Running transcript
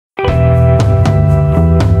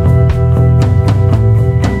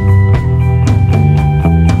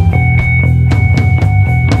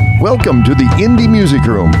Welcome to the Indie Music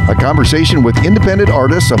Room, a conversation with independent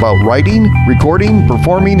artists about writing, recording,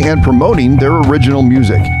 performing, and promoting their original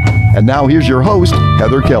music. And now here's your host,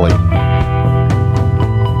 Heather Kelly.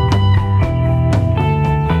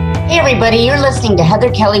 Hey everybody, you're listening to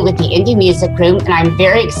Heather Kelly with the Indie Music Room, and I'm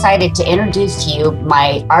very excited to introduce to you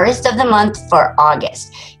my Artist of the Month for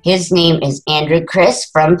August. His name is Andrew Chris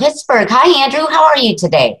from Pittsburgh. Hi Andrew, how are you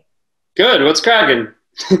today? Good, what's cracking?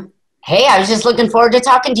 Hey, I was just looking forward to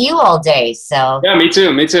talking to you all day. So Yeah, me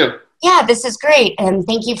too. Yeah, this is great, and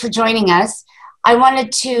thank you for joining us. I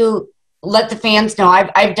wanted to let the fans know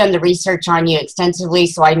I've done the research on you extensively,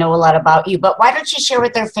 so I know a lot about you, but why don't you share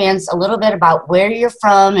with our fans a little bit about where you're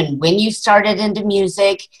from and when you started into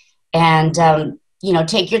music, and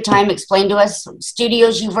take your time, explain to us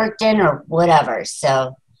studios you've worked in or whatever.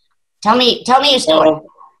 So tell me your story. Well,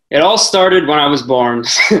 it all started when I was born.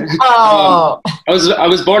 Oh. I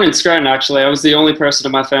was born in Scranton, actually. I was the only person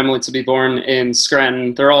in my family to be born in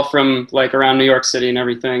Scranton. They're all from like around New York City and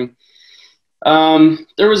everything.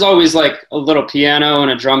 There was always like a little piano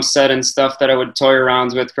and a drum set and stuff that I would toy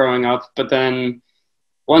around with growing up. But then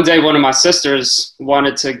one day, one of my sisters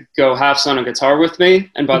wanted to go halves on a guitar with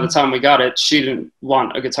me. And by the time we got it, she didn't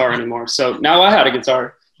want a guitar anymore. So now I had a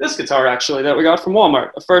guitar. This guitar, actually, that we got from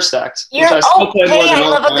Walmart, a First Act. I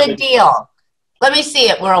love a good deal. Let me see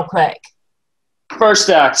it real quick. First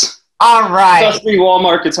Act. All right. Dusty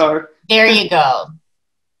Walmart guitar. There you go.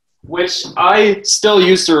 Which I still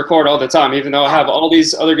use to record all the time, even though I have all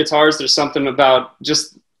these other guitars. There's something about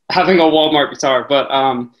just having a Walmart guitar. But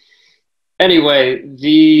anyway,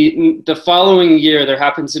 the following year, there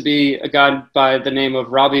happened to be a guy by the name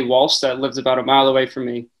of Robbie Walsh that lived about a mile away from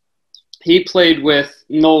me. He played with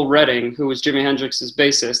Noel Redding, who was Jimi Hendrix's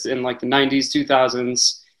bassist in like the 90s,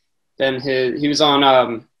 2000s. Then he was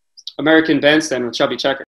on American Bandstand with Chubby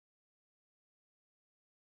Checker.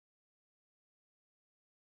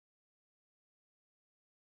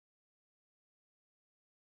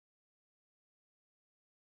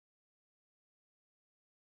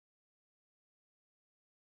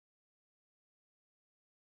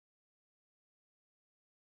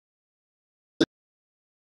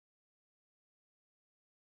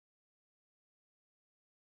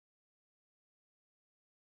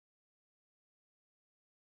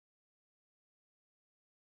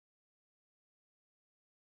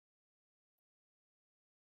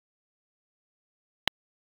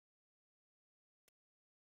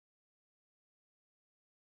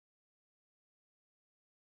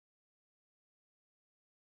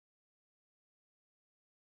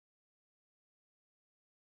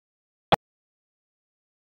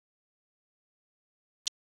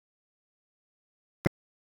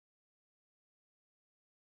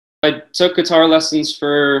 I took guitar lessons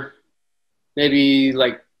for maybe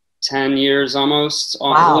like 10 years almost, a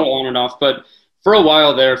little on and off. But for a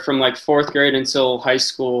while there, from like fourth grade until high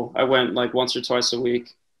school, I went like once or twice a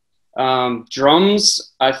week.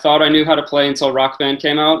 Drums, I thought I knew how to play until Rock Band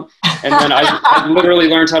came out. And then I literally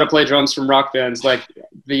learned how to play drums from Rock Bands, like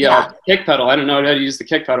the kick pedal. I didn't know how to use the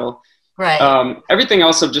kick pedal. Right. Everything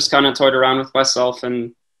else I've just kind of toyed around with myself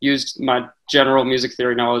and used my general music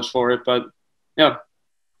theory knowledge for it. But yeah.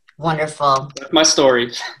 Wonderful. That's my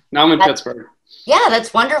story. Now I'm in Pittsburgh. Yeah,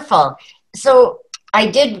 that's wonderful. So I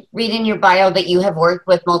did read in your bio that you have worked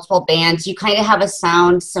with multiple bands. You kind of have a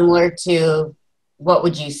sound similar to, what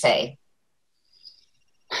would you say?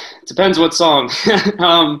 Depends what song.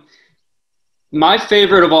 My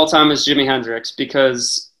favorite of all time is Jimi Hendrix,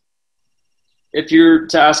 because if you're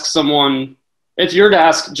to ask Jimi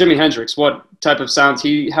Hendrix what type of sound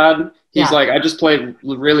he had, he's like, I just play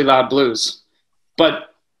really loud blues. But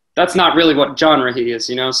that's not really what genre he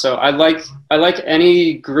is, So I like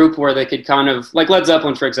any group where they could kind of, like Led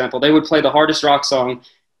Zeppelin, for example, they would play the hardest rock song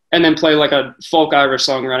and then play like a folk Irish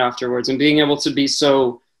song right afterwards, and being able to be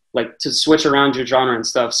so like to switch around your genre and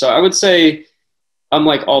stuff. So I would say I'm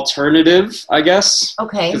like alternative, I guess.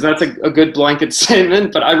 Okay. Because that's a good blanket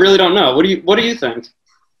statement, but I really don't know. What do you think?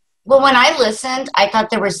 Well, when I listened, I thought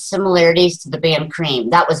there were similarities to the band Cream.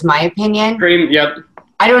 That was my opinion. Cream, yep.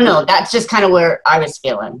 I don't know. That's just kind of where I was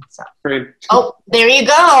feeling. So. Cream. Oh, there you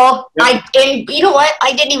go. Yep. And you know what?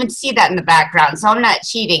 I didn't even see that in the background, so I'm not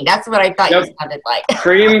cheating. That's what I thought you sounded like.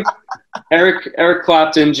 Cream, Eric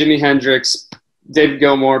Clapton, Jimi Hendrix, David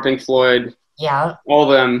Gilmour, Pink Floyd. Yeah. All of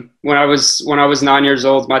them. When I was 9 years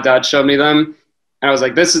old, my dad showed me them, and I was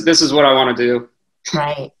like, this is what I want to do.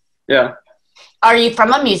 Right. Yeah. Are you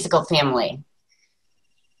from a musical family?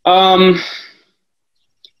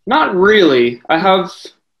 Not really. I have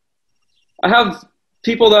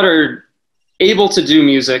people that are able to do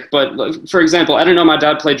music, but like, for example, I didn't know my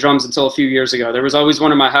dad played drums until a few years ago. There was always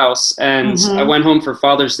one in my house, and I went home for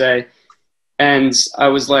Father's Day, and I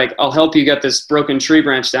was like, I'll help you get this broken tree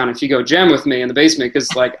branch down if you go jam with me in the basement,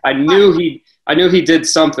 because like I knew he did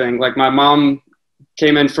something. Like my mom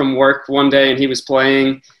came in from work one day and he was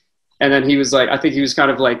playing, and then he was like, I think he was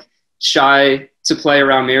kind of like shy to play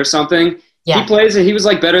around me or something. He plays and he was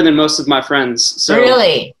like better than most of my friends. So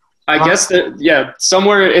really? I guess that, yeah,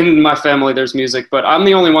 somewhere in my family there's music, but I'm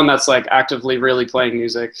the only one that's like actively really playing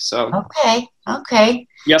music. So Okay.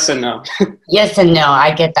 Yes and no. Yes and no.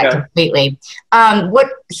 I get that completely.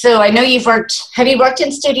 So I know have you worked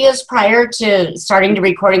in studios prior to starting to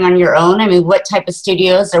recording on your own? I mean, what type of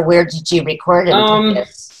studios or where did you record in?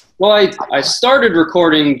 Well, I started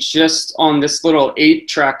recording just on this little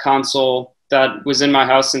 8-track console that was in my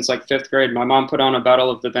house since like 5th grade. My mom put on a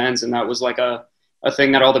battle of the bands, and that was like a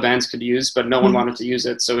thing that all the bands could use, but no one wanted to use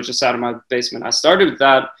it. So it just sat in my basement. I started with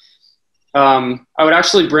that. I would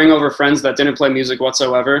actually bring over friends that didn't play music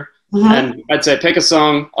whatsoever. And I'd say, pick a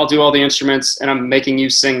song, I'll do all the instruments, and I'm making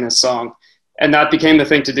you sing this song. And that became the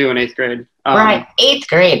thing to do in 8th grade. Right. 8th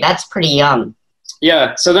grade. That's pretty young.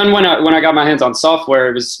 Yeah. So then when I got my hands on software,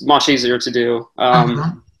 it was much easier to do.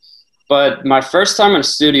 But my first time in a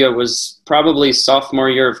studio was probably sophomore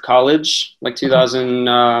year of college, like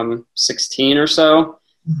 2016 or so.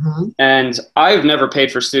 And I've never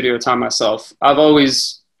paid for studio time myself. I've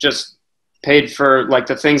always just paid for like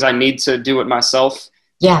the things I need to do it myself.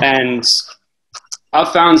 Yeah. And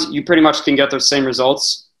I've found you pretty much can get those same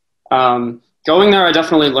results. Going there, I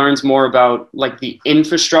definitely learned more about like the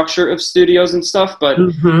infrastructure of studios and stuff, but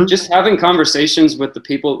just having conversations with the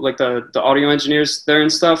people, like the audio engineers there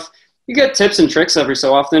and stuff, you get tips and tricks every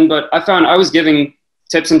so often, but I found I was giving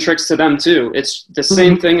tips and tricks to them too. It's the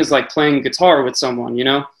same thing as like playing guitar with someone, you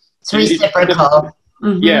know? It's reciprocal.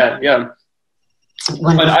 Yeah.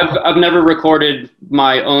 But I've never recorded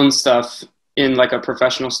my own stuff in like a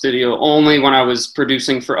professional studio, only when I was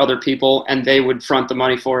producing for other people and they would front the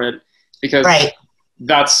money for it, because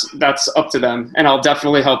that's up to them, and I'll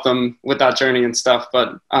definitely help them with that journey and stuff.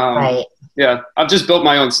 But yeah, I've just built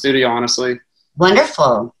my own studio, honestly.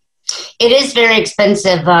 Wonderful. It is very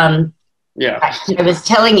expensive. Yeah. I was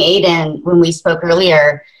telling Aiden when we spoke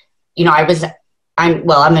earlier, you know,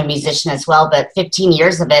 I'm a musician as well, but 15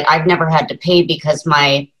 years of it, I've never had to pay because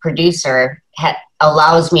my producer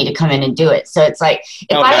allows me to come in and do it. So it's like,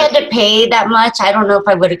 if I had to pay that much, I don't know if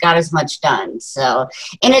I would have got as much done. So,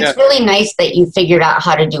 and it's really nice that you figured out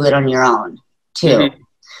how to do it on your own too.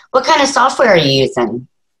 What kind of software are you using?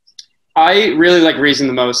 I really like Reason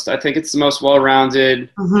the most. I think it's the most well-rounded.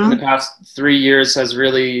 In the past 3 years has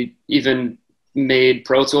really even made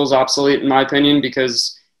Pro Tools obsolete, in my opinion,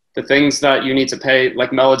 because the things that you need to pay,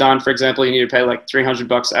 like Melodon, for example, you need to pay like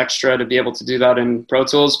 $300 extra to be able to do that in Pro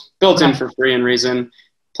Tools, built in for free in Reason.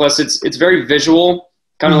 Plus, it's very visual,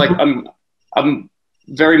 kind of like I'm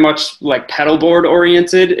very much like pedal board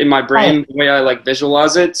oriented in my brain, the way I like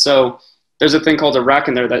visualize it. So there's a thing called a rack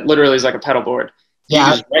in there that literally is like a pedal board. You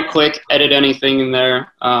just right click, edit anything in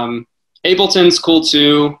there. Ableton's cool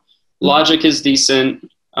too. Logic is decent.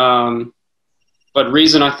 But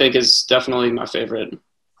Reason, I think, is definitely my favorite.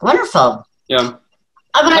 Wonderful. Yeah.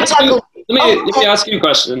 I'm going to talk. Let me ask you a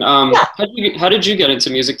question. How did you get into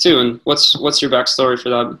music too, and what's your backstory for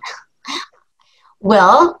that?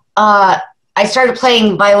 Well, I started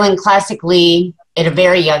playing violin classically at a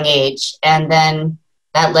very young age, and then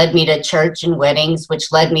that led me to church and weddings,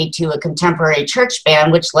 which led me to a contemporary church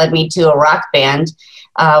band, which led me to a rock band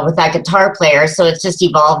with that guitar player. So it's just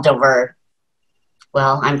evolved over.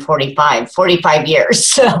 Well, I'm 45 years.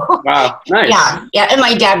 So wow, nice. Yeah. And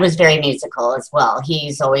my dad was very musical as well.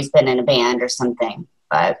 He's always been in a band or something.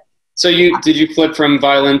 But so did you flip from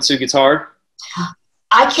violin to guitar?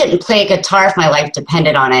 I couldn't play a guitar if my life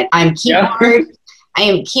depended on it. I'm keyboard. I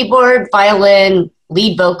am keyboard, violin,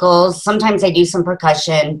 lead vocals. Sometimes I do some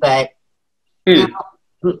percussion, but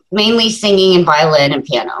mainly singing and violin and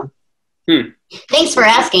piano. Thanks for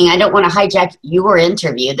asking. I don't want to hijack your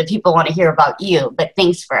interview. The people want to hear about you, but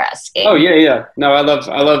thanks for asking. Oh, yeah. No,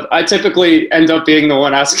 I typically end up being the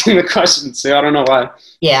one asking the questions, so I don't know why.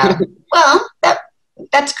 Yeah. Well,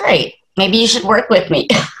 that's great. Maybe you should work with me.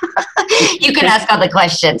 You can ask all the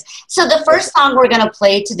questions. So the first song we're going to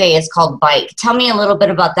play today is called Bike. Tell me a little bit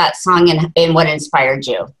about that song and what inspired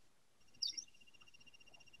you.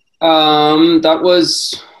 That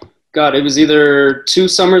was... God, it was either 2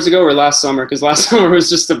 summers ago or last summer, because last summer was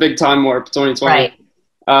just a big time warp, 2020. Right.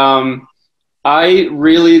 I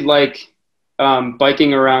really like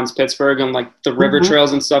biking around Pittsburgh and like the river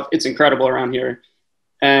trails and stuff. It's incredible around here.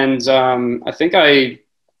 And I think I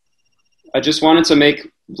I just wanted to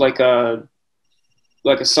make like a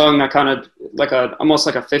song that kind of almost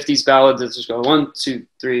like a 50s ballad that just go 1 2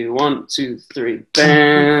 3 1 2 3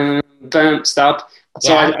 bam bam stop.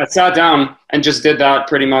 So I sat down and just did that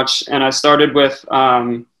pretty much, and I started with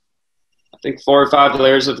I think 4 or 5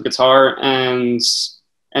 layers of the guitar and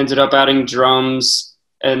ended up adding drums,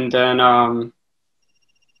 and then I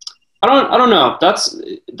don't know. That's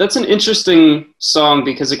an interesting song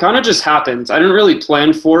because it kind of just happened. I didn't really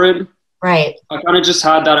plan for it. Right. I kind of just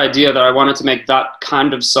had that idea that I wanted to make that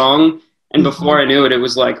kind of song, and before I knew it, it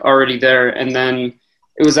was like already there. And then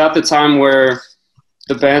it was at the time where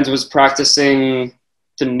the band was practicing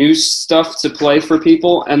the new stuff to play for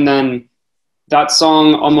people, and then that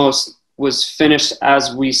song almost was finished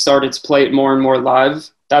as we started to play it more and more live.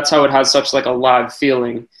 That's how it has such like a live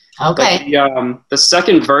feeling. Okay. But the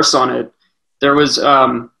second verse on it, there was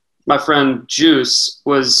my friend Juice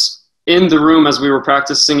was in the room as we were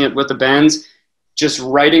practicing it with the band, just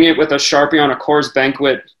writing it with a Sharpie on a Coors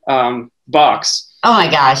Banquet box. Oh my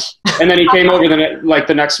gosh. And then he came over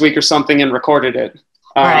the next week or something and recorded it.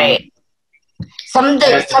 Right. Some of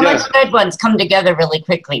the good ones come together really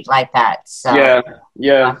quickly like that. So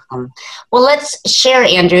yeah. Well, let's share,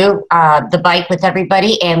 Andrew, the bike with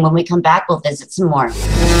everybody, and when we come back, we'll visit some more.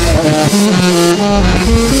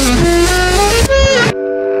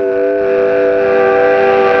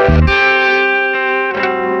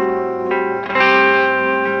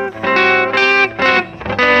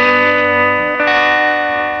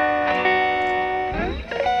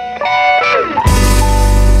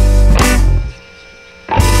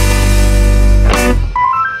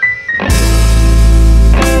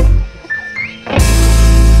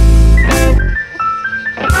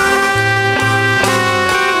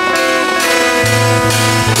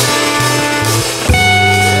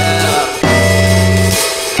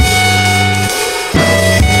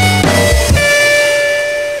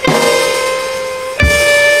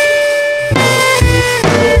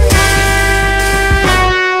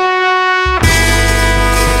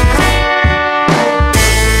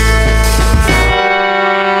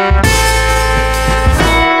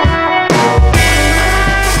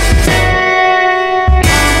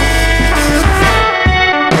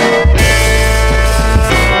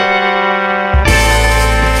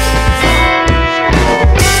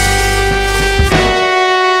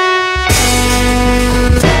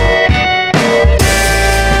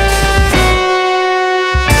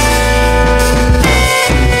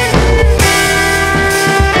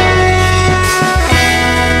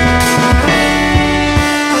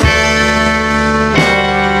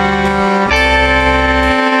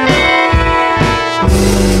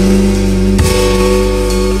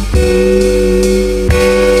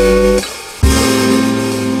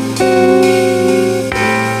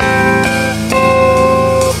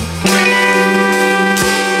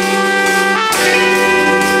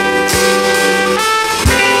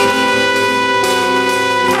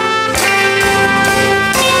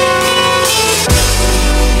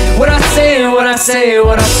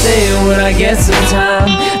 What I say when I get some time.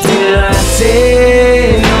 Did I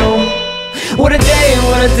say no? What a day,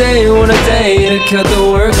 what a day, what a day to cut the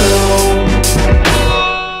workload.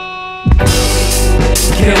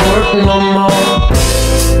 Can't work no more.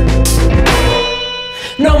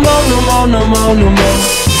 No more, no more, no more, no more.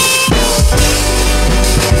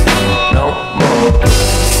 No more.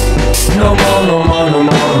 No more, no more, no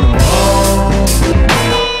more, no more.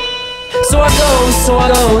 So I go.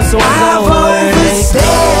 I've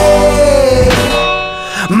overstayed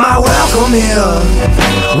my welcome here.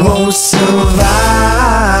 Won't survive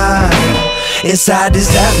inside this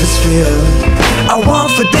atmosphere. I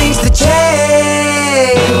want for things to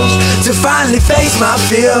change, to finally face my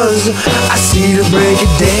fears. I see the break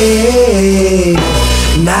of day,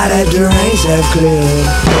 now that the rains have cleared.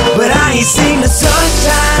 But I ain't seen the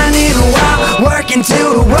sunshine in a while, working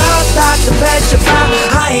till the world starts to petrify.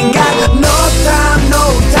 I ain't got no time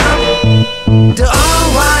to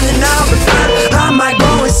unwind and I'll be fine. I might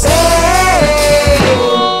go insane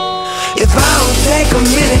if I don't take a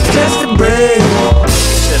minute just to breathe.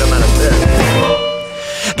 Shit, I'm out of bed.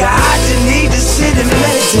 God, I just need to sit and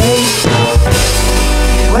meditate.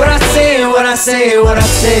 What I say, what I say, what I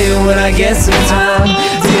say when I get some time.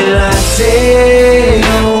 Did I say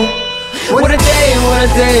no? What a day, what a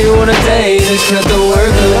day, what a day to cut the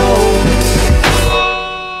workload.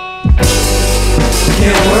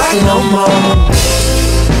 Can't work no more.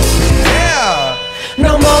 Yeah.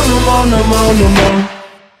 No more, no more, no more, no more.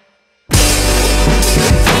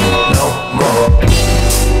 No more.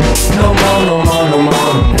 No more, no more, no more, no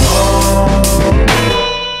more.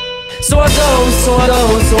 So I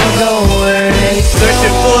go where they go.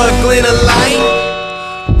 Searching for a gleam of light.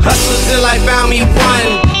 till I found me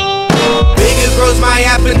one. Bigger grows my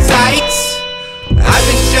appetite. I've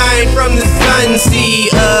been shying from the sun, see,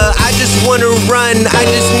 I just wanna run, I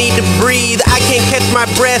just need to breathe. I can't catch my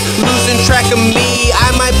breath, losing track of me.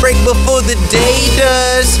 I might break before the day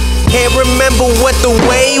does. Can't remember what the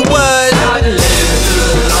way was. I've been living through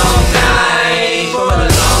a long night, for a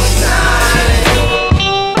long time.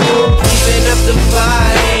 Keeping up the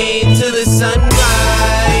fight till the sunrise.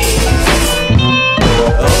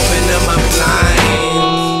 Open up my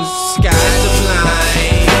blinds, skies are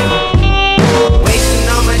blind. Wasting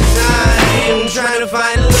all my time trying to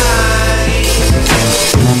find a line.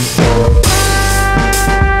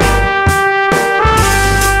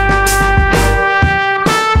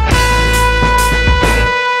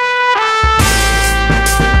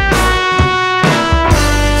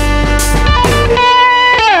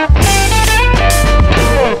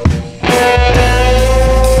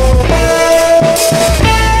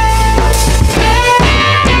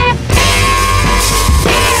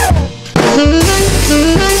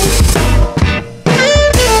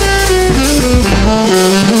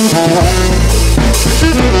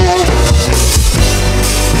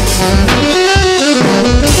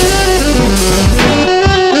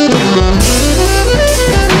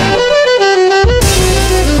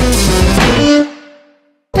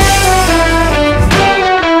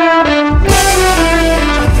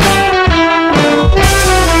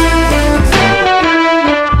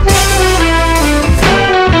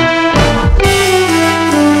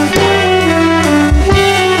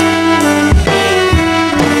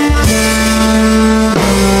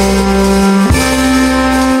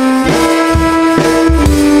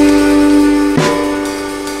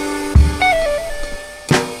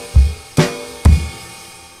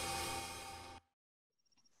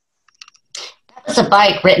 It's a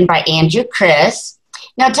Bike, written by Andrew Chris.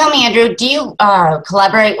 Now tell me, Andrew, do you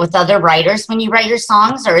collaborate with other writers when you write your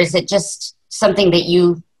songs, or is it just something that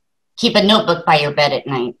you keep a notebook by your bed at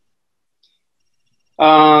night?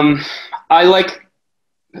 I like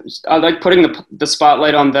putting the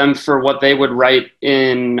spotlight on them for what they would write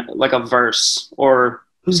in like a verse or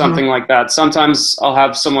something like that. Sometimes I'll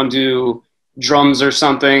have someone do drums or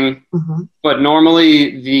something, but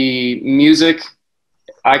normally the music,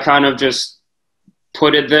 I kind of just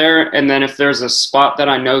put it there, and then if there's a spot that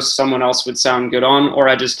I know someone else would sound good on, or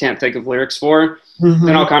I just can't think of lyrics for,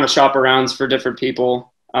 then I'll kind of shop around for different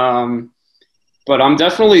people. But I'm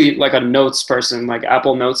definitely like a notes person, like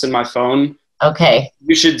Apple Notes in my phone. Okay.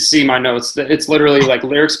 You should see my notes. It's literally like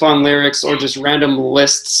lyrics upon lyrics, or just random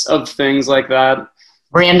lists of things like that.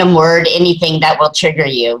 Random word, anything that will trigger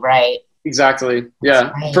you, right? Exactly.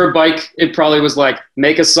 Yeah. Right. For Bike, it probably was like,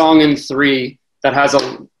 make a song in 3 that has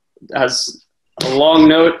a long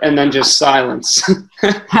note and then just silence.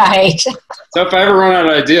 Right. So if I ever run out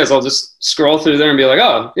of ideas, I'll just scroll through there and be like,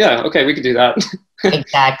 oh, yeah, okay, we could do that.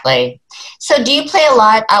 Exactly. So do you play a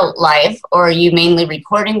lot out live, or are you mainly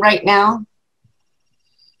recording right now?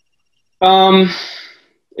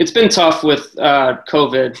 It's been tough with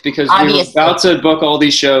COVID because Obviously. we were about to book all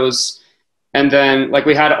these shows, and then like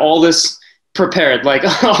we had all this prepared, like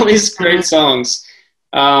all these great songs,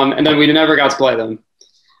 and then we never got to play them.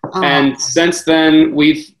 And since then,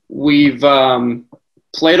 we've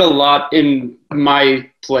played a lot in my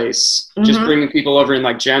place, just bringing people over in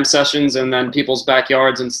like jam sessions and then people's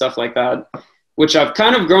backyards and stuff like that, which I've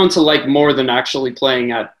kind of grown to like more than actually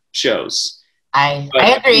playing at shows. I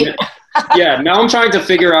agree. Yeah, now I'm trying to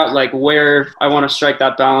figure out like where I want to strike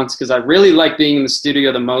that balance, because I really like being in the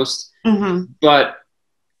studio the most, but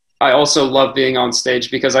I also love being on stage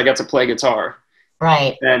because I get to play guitar.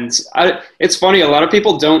 Right. And it's funny, a lot of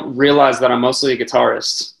people don't realize that I'm mostly a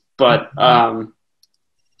guitarist, but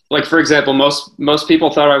like for example, most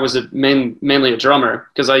people thought I was mainly a drummer,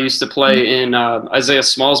 because I used to play in Isaiah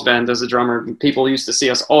Small's band as a drummer. People used to see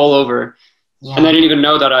us all over, and they didn't even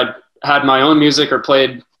know that I had my own music or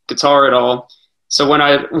played guitar at all. So when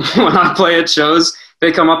I play at shows,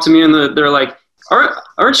 they come up to me and they're like,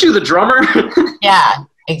 aren't you the drummer? Yeah.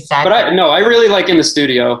 Exactly. But I really like in the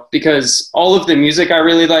studio, because all of the music I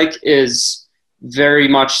really like is very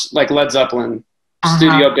much like Led Zeppelin,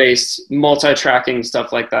 studio-based, multi-tracking,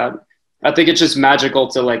 stuff like that. I think it's just magical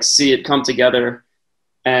to like see it come together,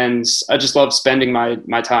 and I just love spending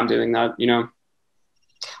my time doing that, you know?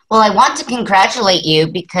 Well, I want to congratulate you,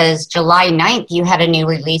 because July 9th, you had a new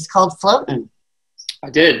release called Floatin'.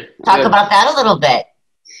 I did. Talk about that a little bit.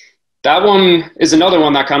 That one is another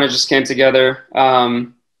one that kind of just came together.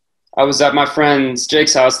 I was at my friend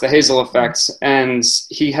Jake's house, the Hazel Effect, and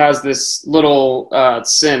he has this little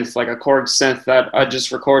synth, like a Korg synth, that I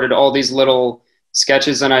just recorded all these little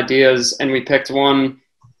sketches and ideas, and we picked one.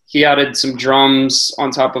 he added some drums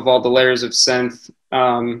on top of all the layers of synth.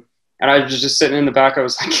 And I was just sitting in the back. I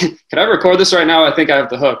was like, can I record this right now? I think I have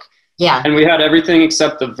the hook. Yeah. And we had everything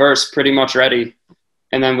except the verse pretty much ready.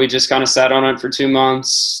 And then we just kind of sat on it for 2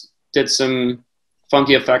 months, did some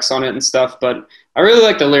funky effects on it and stuff. But I really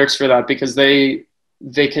like the lyrics for that because they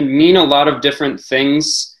can mean a lot of different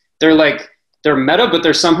things. They're meta, but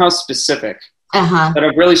they're somehow specific. That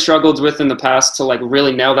I've really struggled with in the past to like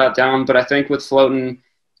really nail that down. But I think with Floatin',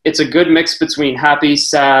 it's a good mix between happy,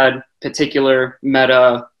 sad, particular,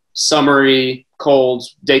 meta, summery, cold,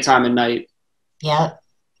 daytime and night. Yeah.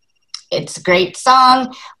 It's a great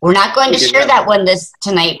song. We're not going to share that one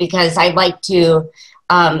tonight because I'd like to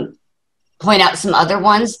point out some other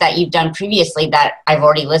ones that you've done previously that I've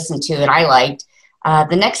already listened to and I liked.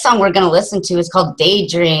 The next song we're going to listen to is called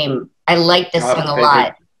Daydream. I like this one a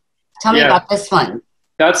lot. Tell me about this one.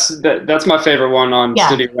 That's my favorite one on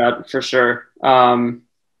Studio Rat for sure.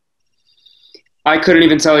 I couldn't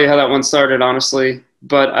even tell you how that one started, honestly,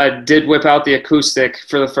 but I did whip out the acoustic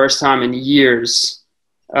for the first time in years.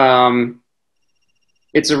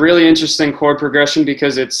 It's a really interesting chord progression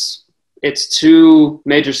because it's 2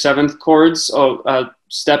 major 7th chords, a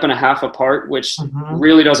step and a half apart, which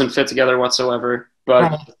really doesn't fit together whatsoever.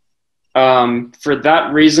 But for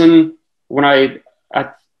that reason, when I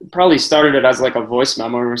probably started it as like a voice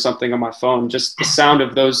memo or something on my phone, just the sound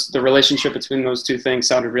of the relationship between those two things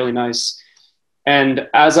sounded really nice. And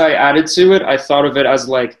as I added to it, I thought of it as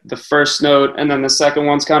like the first note and then the second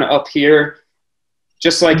one's kind of up here.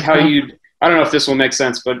 Just like how I don't know if this will make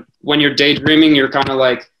sense, but when you're daydreaming, you're kind of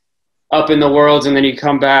like up in the world and then you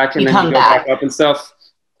come back and then you go back up and stuff.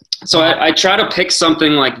 So I try to pick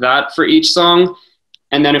something like that for each song.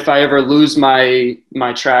 And then if I ever lose my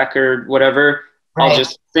track or whatever, I'll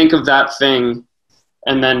just think of that thing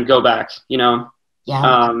and then go back, you know?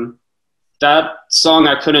 Yeah. That song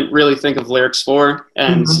I couldn't really think of lyrics for.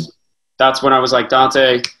 And that's when I was like,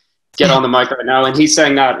 Dante, get on the mic right now. And he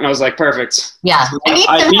sang that. And I was like, perfect. Yeah. So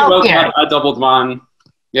I doubled mine.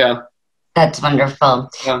 Yeah. That's wonderful.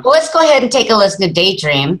 Yeah. Well, let's go ahead and take a listen to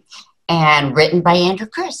Daydream, and written by Andrew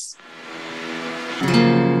Chris.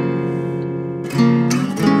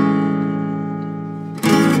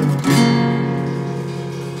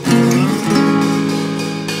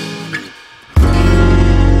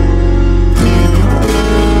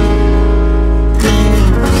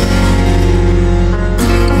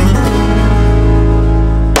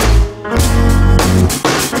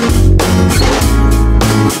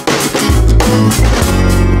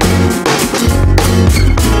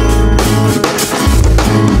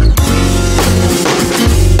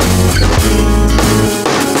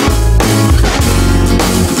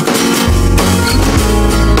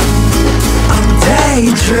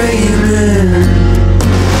 Daydreaming,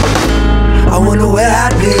 I wonder where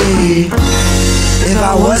I'd be if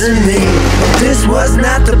I wasn't me. If this was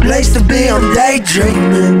not the place to be, I'm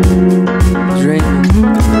daydreaming.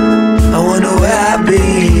 I wonder where I'd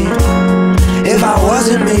be if I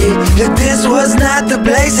wasn't me. If this was not the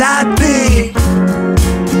place I'd be,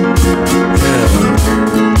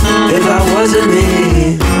 if I wasn't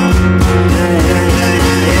me.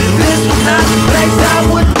 If this was not the place I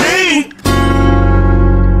would be.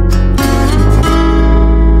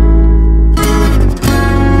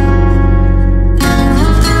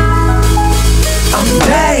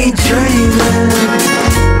 Daydreaming,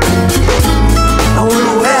 I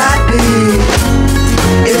wonder where I'd be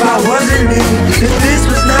if I wasn't me. If this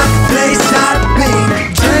was not the place I'd be.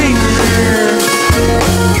 Dreaming,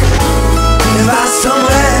 if I was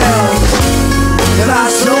somewhere else, if I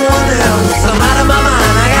was someone else, I'm out of my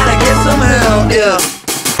mind, I gotta get some help, yeah.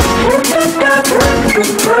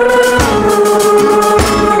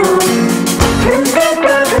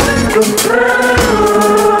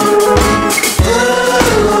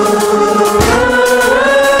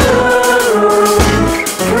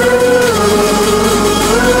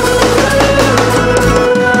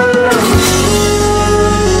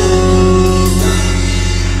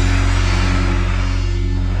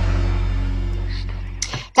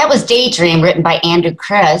 That was Daydream, written by Andrew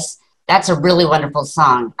Chris. That's a really wonderful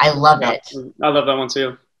song. I love it. I love that one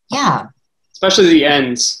too. Yeah. Especially the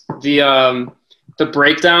ends. The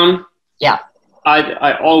breakdown. Yeah.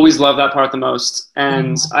 I always love that part the most.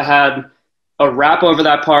 And I had a rap over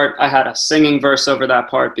that part. I had a singing verse over that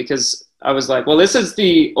part because I was like, well, this is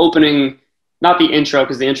the opening, not the intro,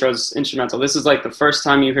 because the intro is instrumental. This is like the first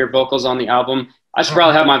time you hear vocals on the album. I should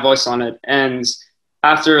probably have my voice on it. And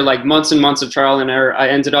after like months and months of trial and error, I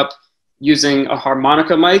ended up using a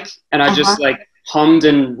harmonica mic, and I just like hummed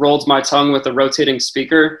and rolled my tongue with a rotating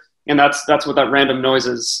speaker. And that's what that random noise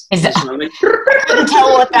is. I couldn't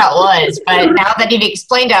tell what that was, but now that you've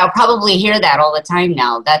explained it, I'll probably hear that all the time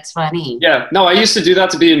now. That's funny. Yeah. No, I used to do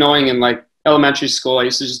that to be annoying in like elementary school. I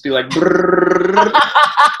used to just be like,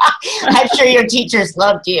 I'm sure your teachers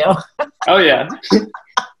loved you. oh yeah.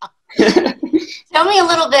 Tell me a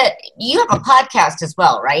little bit. You have a podcast as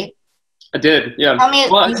well, right? I did. Yeah.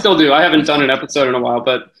 Well, I still do. I haven't done an episode in a while,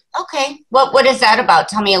 but. Okay. What is that about?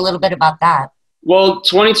 Tell me a little bit about that. Well,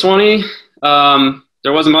 2020,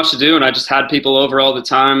 there wasn't much to do, and I just had people over all the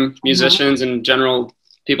time, musicians and general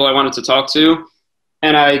people I wanted to talk to.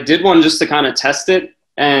 And I did one just to kind of test it.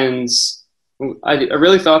 And I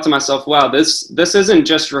really thought to myself, wow, this isn't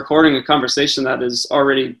just recording a conversation that is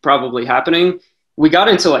already probably happening. We got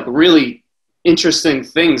into like really interesting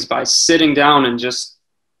things by sitting down and just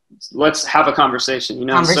let's have a conversation, you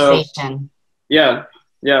know? Conversation. So,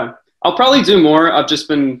 yeah. I'll probably do more. I've just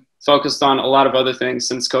been focused on a lot of other things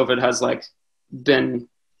since COVID has like been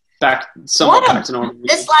somewhat back to normal.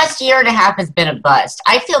 This last year and a half has been a bust.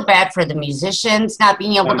 I feel bad for the musicians not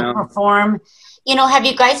being able to perform. You know, have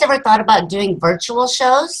you guys ever thought about doing virtual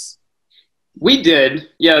shows? We did.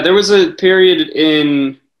 Yeah, there was a period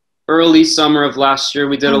in early summer of last year.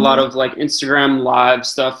 We did a lot of like Instagram live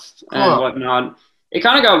stuff and whatnot. It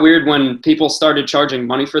kind of got weird when people started charging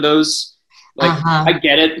money for those. Like, I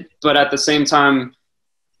get it, but at the same time,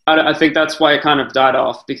 I think that's why it kind of died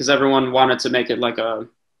off because everyone wanted to make it like a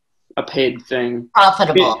paid thing.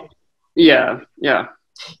 Profitable. Yeah.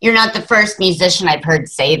 You're not the first musician I've heard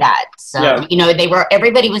say that. So, you know,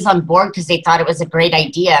 everybody was on board because they thought it was a great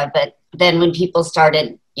idea. But then when people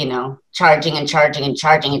started, you know, charging, it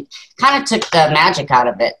kind of took the magic out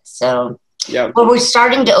of it. So, but we're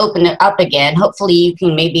starting to open it up again. Hopefully you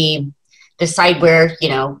can maybe decide where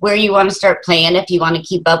you want to start playing, if you want to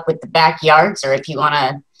keep up with the backyards or if you want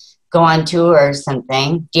to go on tour or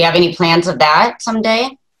something. Do you have any plans of that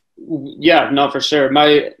someday? Yeah, no, for sure.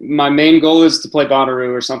 My main goal is to play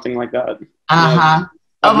Bonnaroo or something like that. I've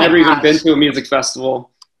never even been to a music festival,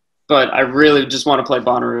 but I really just want to play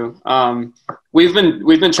Bonnaroo. We've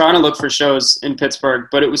been trying to look for shows in Pittsburgh,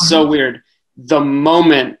 but it was so weird. The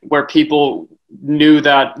moment where people knew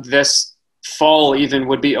that this fall even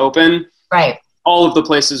would be open, right? All of the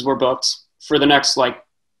places were booked for the next like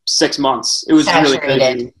 6 months. It was really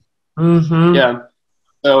crazy. Yeah.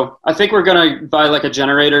 So I think we're going to buy like a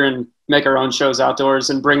generator and make our own shows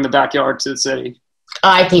outdoors and bring the backyard to the city.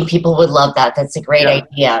 I think people would love that. That's a great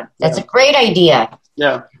idea. That's a great idea.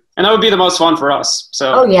 Yeah. And that would be the most fun for us.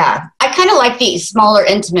 So. Oh, yeah. I kind of like the smaller,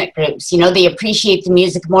 intimate groups. You know, they appreciate the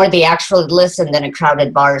music more. They actually listen than a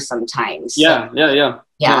crowded bar sometimes. Yeah.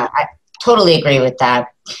 I totally agree with that.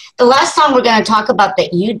 The last song we're going to talk about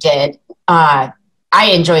that you did, I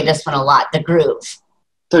enjoyed this one a lot, The Groove.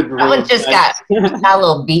 The Groove. That one just got a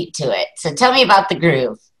little beat to it. So tell me about The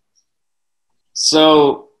Groove.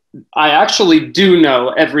 So I actually do know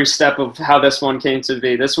every step of how this one came to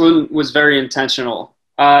be. This one was very intentional.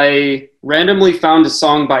 I randomly found a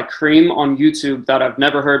song by Cream on YouTube that I've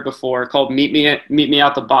never heard before called Meet Me at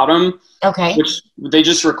the Bottom. Okay. Which they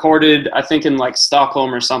just recorded, I think, in like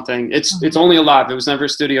Stockholm or something. It's only a live. It was never a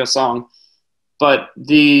studio song. But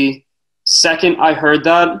the second I heard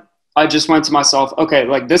that, I just went to myself, okay,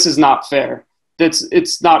 like this is not fair.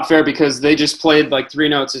 It's not fair because they just played like 3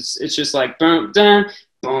 notes. It's just like boom, dun,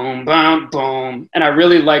 boom, boom, boom. And I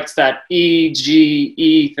really liked that E, G,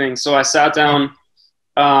 E thing. So I sat down.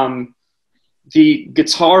 The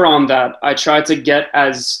guitar on that, I tried to get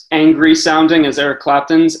as angry sounding as Eric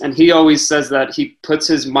Clapton's, and he always says that he puts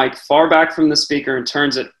his mic far back from the speaker and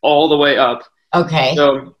turns it all the way up. Okay.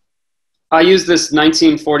 So I use this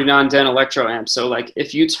 1949 Dan Electro amp. So like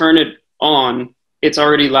if you turn it on, it's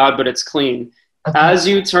already loud, but it's clean. Okay. As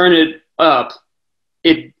you turn it up,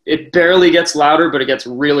 it barely gets louder, but it gets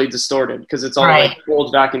really distorted because it's all like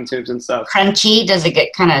old vacuum tubes and stuff. Crunchy? Does it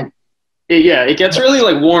get kind of... Yeah, it gets really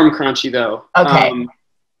like warm crunchy though. Okay.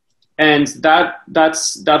 And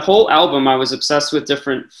that whole album, I was obsessed with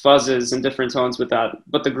different fuzzes and different tones with that.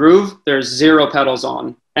 But the groove, there's 0 pedals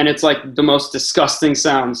on. And it's like the most disgusting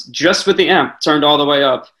sounds just with the amp turned all the way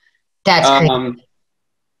up. That's crazy.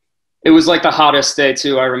 It was like the hottest day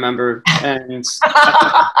too, I remember. And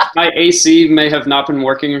my AC may have not been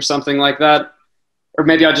working or something like that. Or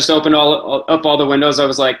maybe I just opened up all the windows. I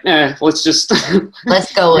was like, let's just...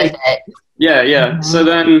 let's go with it. Yeah. Mm-hmm. So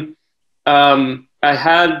then I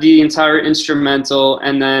had the entire instrumental,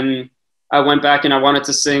 and then I went back and I wanted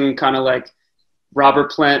to sing kind of like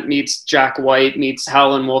Robert Plant meets Jack White meets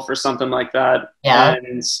Howlin' Wolf or something like that. Yeah.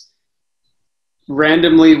 And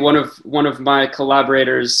randomly, one of my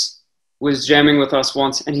collaborators was jamming with us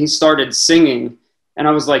once, and he started singing. And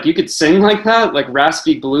I was like, you could sing like that, like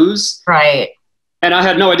raspy blues? Right. And I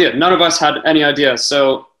had no idea. None of us had any idea.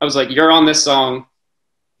 So I was like, you're on this song.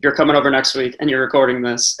 You're coming over next week and you're recording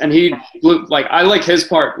this. And he blew, like, I like his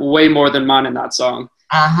part way more than mine in that song.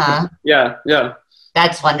 Uh-huh. Yeah, yeah.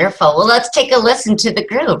 That's wonderful. Well, let's take a listen to the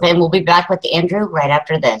groove, and we'll be back with Andrew right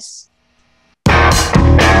after this.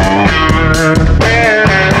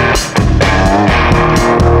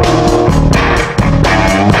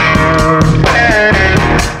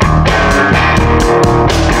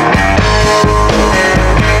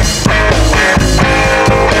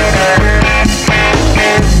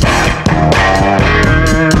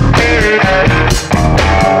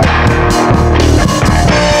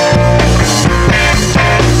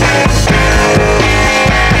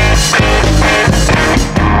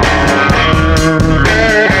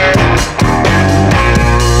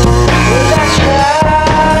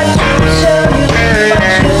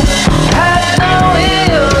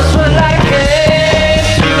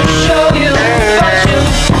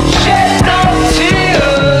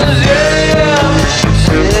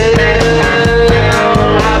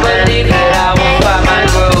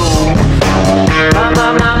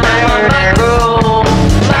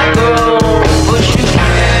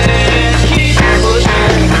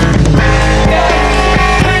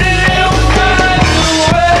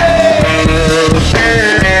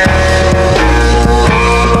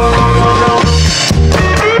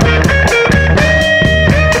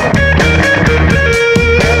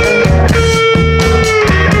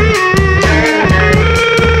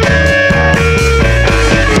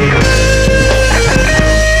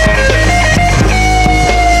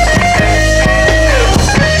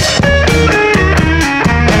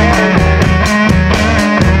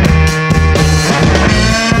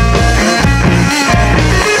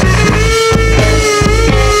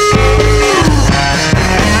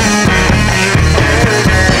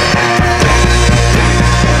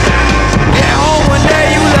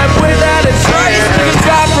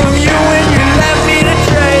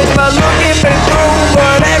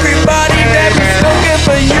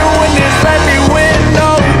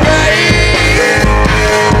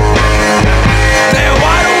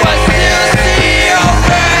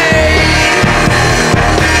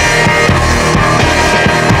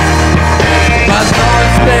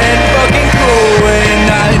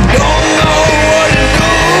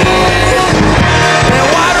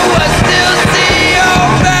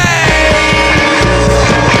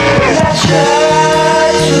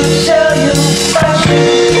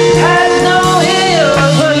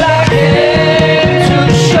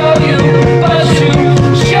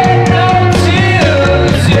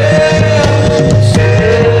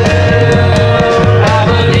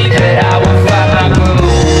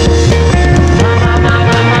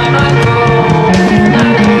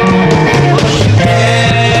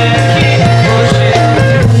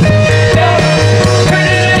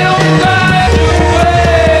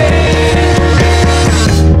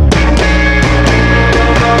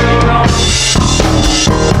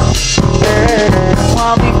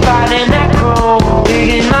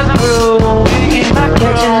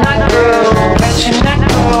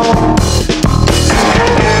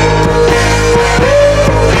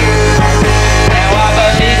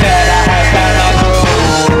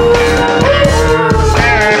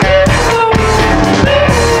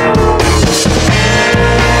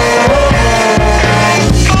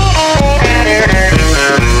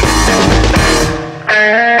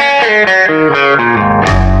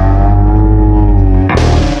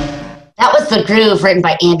 The Groove, written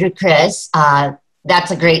by Andrew Chris.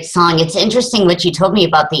 That's a great song. It's interesting what you told me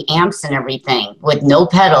about the amps and everything. With no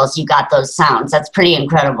pedals, you got those sounds. That's pretty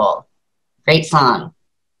incredible. Great song.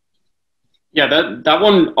 Yeah, that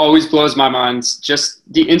one always blows my mind. Just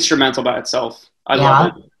the instrumental by itself. I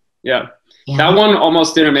love it. Yeah. That one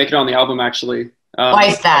almost didn't make it on the album, actually. Why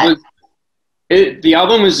is that? The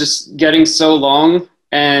album was just getting so long,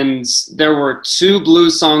 and there were 2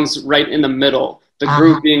 blues songs right in the middle. The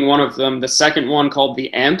Groove being one of them. The second one, called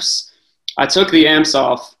The Amps. I took the amps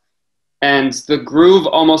off, and the Groove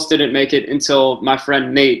almost didn't make it until my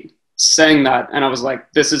friend Nate sang that. And I was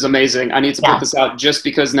like, this is amazing. I need to put this out just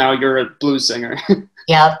because now you're a blues singer.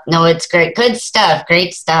 Yep. No, it's great. Good stuff.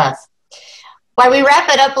 Great stuff. While we wrap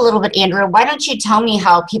it up a little bit, Andrew, why don't you tell me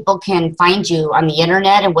how people can find you on the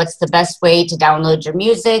internet and what's the best way to download your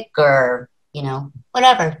music or,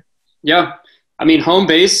 whatever. Yeah. I mean, home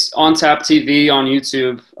base on Tap TV on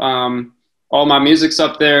YouTube. All my music's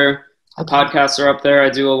up there. Okay. Podcasts are up there. I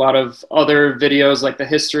do a lot of other videos like the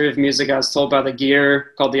history of music as told by the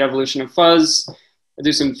Gear, called The Evolution of Fuzz. I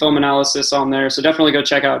do some film analysis on there. So definitely go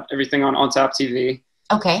check out everything on Tap TV.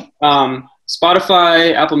 Okay.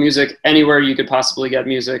 Spotify, Apple Music, anywhere you could possibly get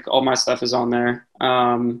music. All my stuff is on there.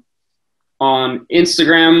 On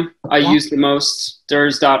Instagram, I use the most,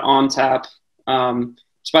 durs.ontap.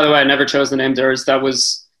 Which, by the way, I never chose the name Durs. That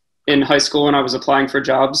was in high school when I was applying for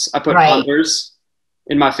jobs. I put Durs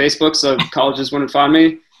in my Facebook so colleges wouldn't find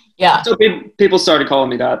me. Yeah. So people started calling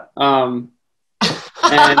me that. And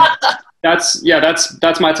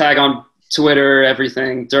that's my tag on Twitter,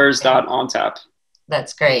 everything, durs.ontap.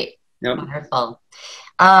 That's great. Yep. Wonderful.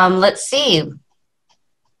 Let's see.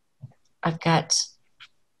 I've got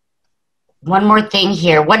one more thing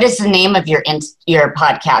here. What is the name of your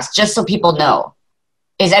podcast? Just so people know.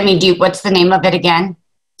 What's the name of it again?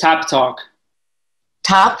 Tap Talk.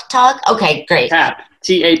 Top Talk? Okay, great. Tap.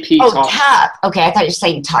 T-A-P. Oh, talk. Tap. Okay, I thought you were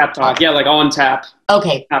saying Tap Talk. Yeah, like on tap.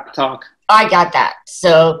 Okay. Tap Talk. I got that.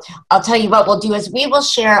 So I'll tell you what we'll do is we will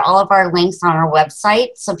share all of our links on our website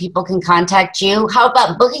so people can contact you. How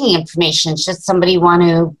about booking information? Should somebody want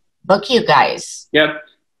to book you guys? Yep.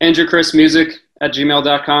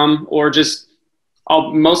 AndrewChrisMusic@gmail.com, or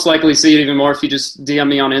I'll most likely see it even more if you just DM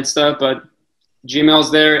me on Insta, but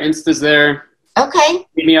Gmail's there, Insta's there. Okay.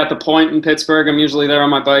 Meet me at the Point in Pittsburgh. I'm usually there on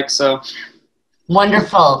my bike, so.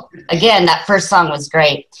 Wonderful. Again, that first song was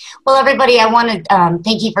great. Well, everybody, I want to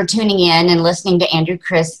thank you for tuning in and listening to Andrew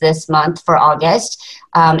Chris this month for August.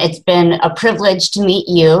 It's been a privilege to meet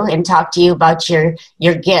you and talk to you about your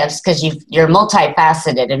gifts, because you're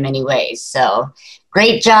multifaceted in many ways. So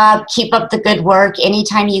great job. Keep up the good work.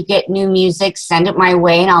 Anytime you get new music, send it my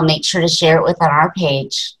way, and I'll make sure to share it on our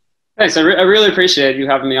page. Thanks. I really appreciate you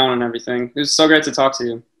having me on and everything. It was so great to talk to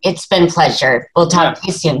you. It's been a pleasure. We'll talk to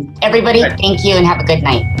you soon. Everybody, thank you and have a good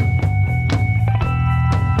night.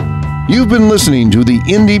 You've been listening to the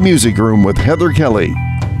Indie Music Room with Heather Kelly.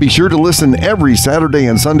 Be sure to listen every Saturday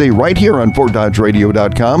and Sunday right here on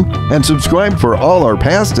FortDodgeRadio.com and subscribe for all our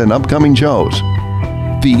past and upcoming shows.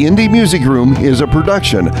 The Indie Music Room is a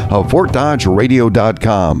production of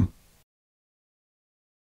FortDodgeRadio.com.